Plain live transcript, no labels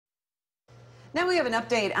Now we have an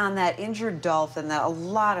update on that injured dolphin that a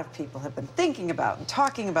lot of people have been thinking about and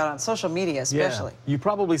talking about on social media especially. Yeah, you've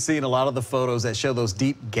probably seen a lot of the photos that show those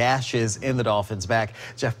deep gashes in the dolphin's back.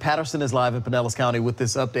 Jeff Patterson is live in Pinellas County with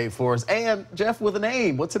this update for us. And Jeff, with a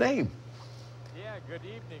name. What's a name? Yeah, good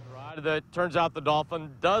evening, Rod. It turns out the dolphin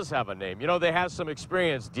does have a name. You know, they have some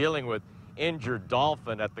experience dealing with injured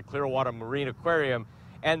dolphin at the Clearwater Marine Aquarium.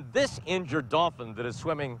 And this injured dolphin that is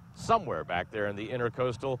swimming somewhere back there in the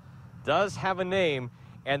intercoastal does have a name,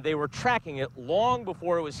 and they were tracking it long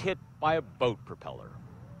before it was hit by a boat propeller.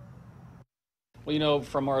 Well, you know,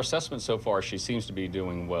 from our assessment so far, she seems to be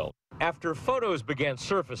doing well. After photos began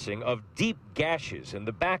surfacing of deep gashes in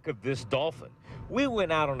the back of this dolphin, we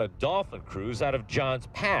went out on a dolphin cruise out of Johns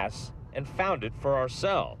Pass and found it for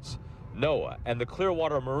ourselves. NOAA and the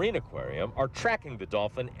Clearwater Marine Aquarium are tracking the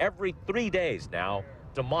dolphin every 3 days now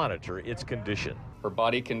to monitor its condition. Her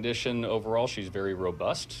body condition overall, she's very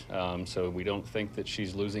robust, so we don't think that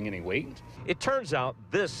she's losing any weight. It turns out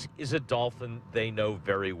this is a dolphin they know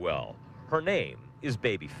very well. Her name is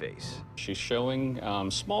Babyface. She's showing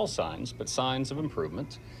small signs, but signs of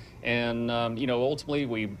improvement. And, you know, ultimately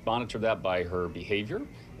we monitor that by her behavior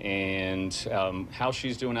and how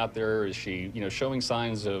she's doing out there. Is she, you know, showing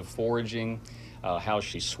signs of foraging? How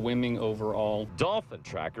she's swimming overall. Dolphin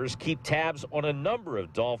trackers keep tabs on a number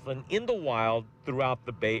of dolphin in the wild throughout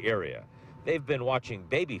the Bay Area. They've been watching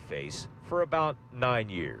Babyface for about 9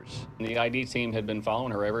 years. The ID team had been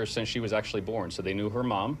following her ever since she was actually born, so they knew her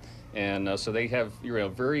mom, and so they have, you know, a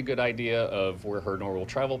very good idea of where her normal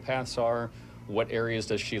travel paths are, what areas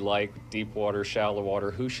does she like, deep water, shallow water,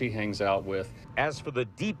 who she hangs out with. As for the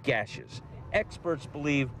deep gashes, experts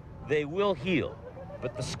believe they will heal,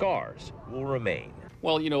 but the scars will remain.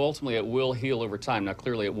 Well, you know, ultimately it will heal over time. Now,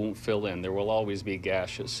 clearly it won't fill in. There will always be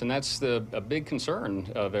gashes. And that's a big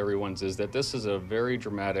concern of everyone's, is that this is a very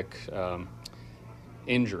dramatic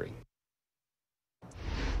injury.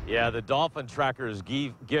 Yeah, the dolphin trackers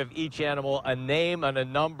give each animal a name and a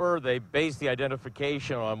number. They base the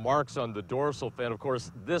identification on marks on the dorsal fin. Of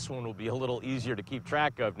course, this one will be a little easier to keep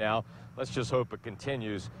track of now. Let's just hope it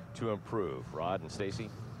continues to improve. Rod and Stacy.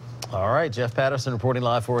 All right, Jeff Patterson reporting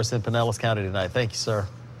live for us in Pinellas County tonight. Thank you, sir.